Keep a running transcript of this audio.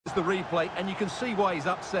The replay, and you can see why he's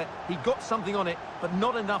upset. He got something on it, but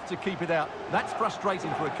not enough to keep it out. That's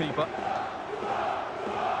frustrating for a keeper.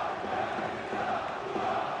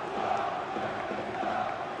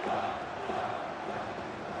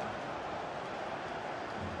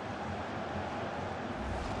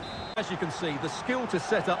 As you can see, the skill to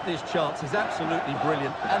set up this chance is absolutely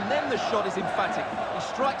brilliant. And then the shot is emphatic.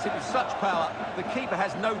 He strikes it with such power, the keeper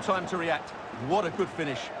has no time to react. What a good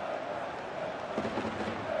finish.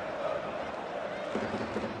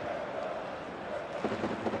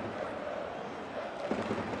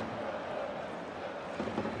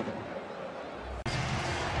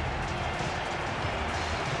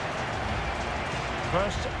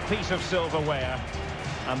 First piece of silverware,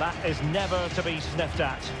 and that is never to be sniffed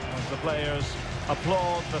at, as the players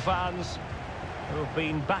applaud the fans who have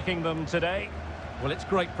been backing them today. Well, it's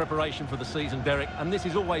great preparation for the season, Derek, and this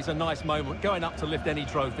is always a nice moment, going up to lift any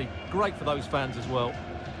trophy. Great for those fans as well.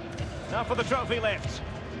 Now for the trophy lift.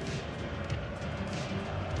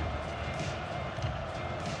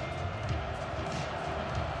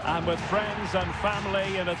 And with friends and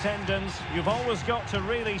family in attendance, you've always got to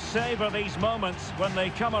really savour these moments when they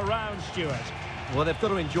come around, Stuart. Well, they've got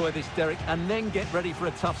to enjoy this, Derek, and then get ready for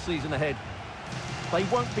a tough season ahead. They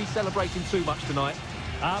won't be celebrating too much tonight.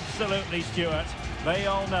 Absolutely, Stuart. They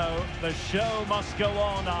all know the show must go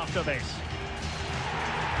on after this.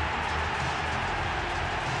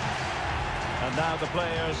 And now the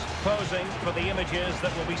players posing for the images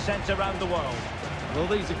that will be sent around the world. Well,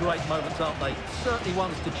 these are great moments, aren't they? Certainly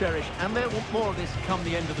ones to cherish, and they'll want more of this come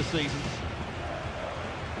the end of the season.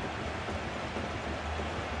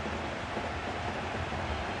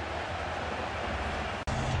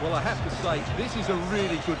 Well, I have to say, this is a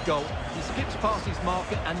really good goal. He skips past his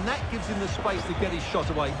marker, and that gives him the space to get his shot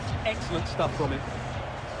away. Excellent stuff from him.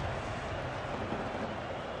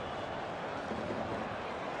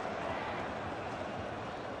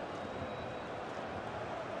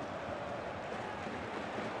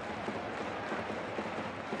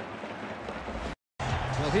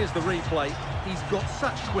 Well, here's the replay. He's got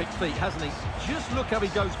such quick feet, hasn't he? Just look how he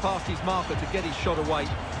goes past his marker to get his shot away.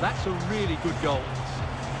 That's a really good goal.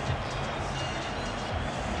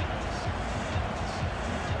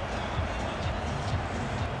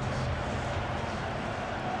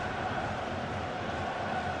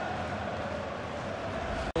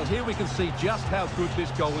 Well, here we can see just how good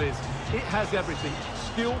this goal is. It has everything.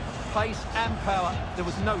 Skill, pace and power. There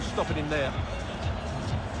was no stopping him there.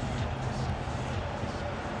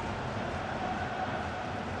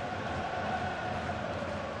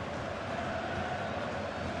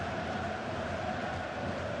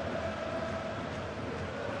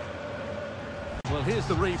 Well, here's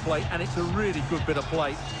the replay, and it's a really good bit of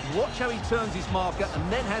play. Watch how he turns his marker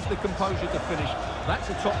and then has the composure to finish. That's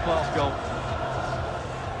a top-class goal.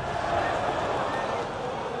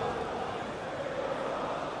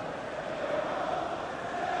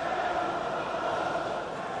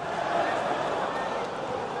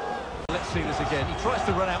 Let's see this again. He tries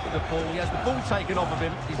to run out with the ball. He has the ball taken off of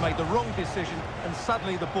him. He's made the wrong decision, and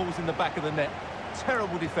suddenly the ball's in the back of the net.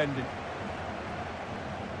 Terrible defending.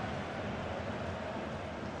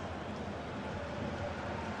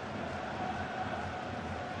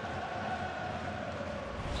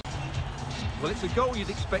 Well, it's a goal you'd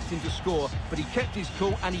expect him to score, but he kept his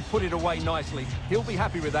cool and he put it away nicely. He'll be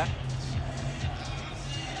happy with that.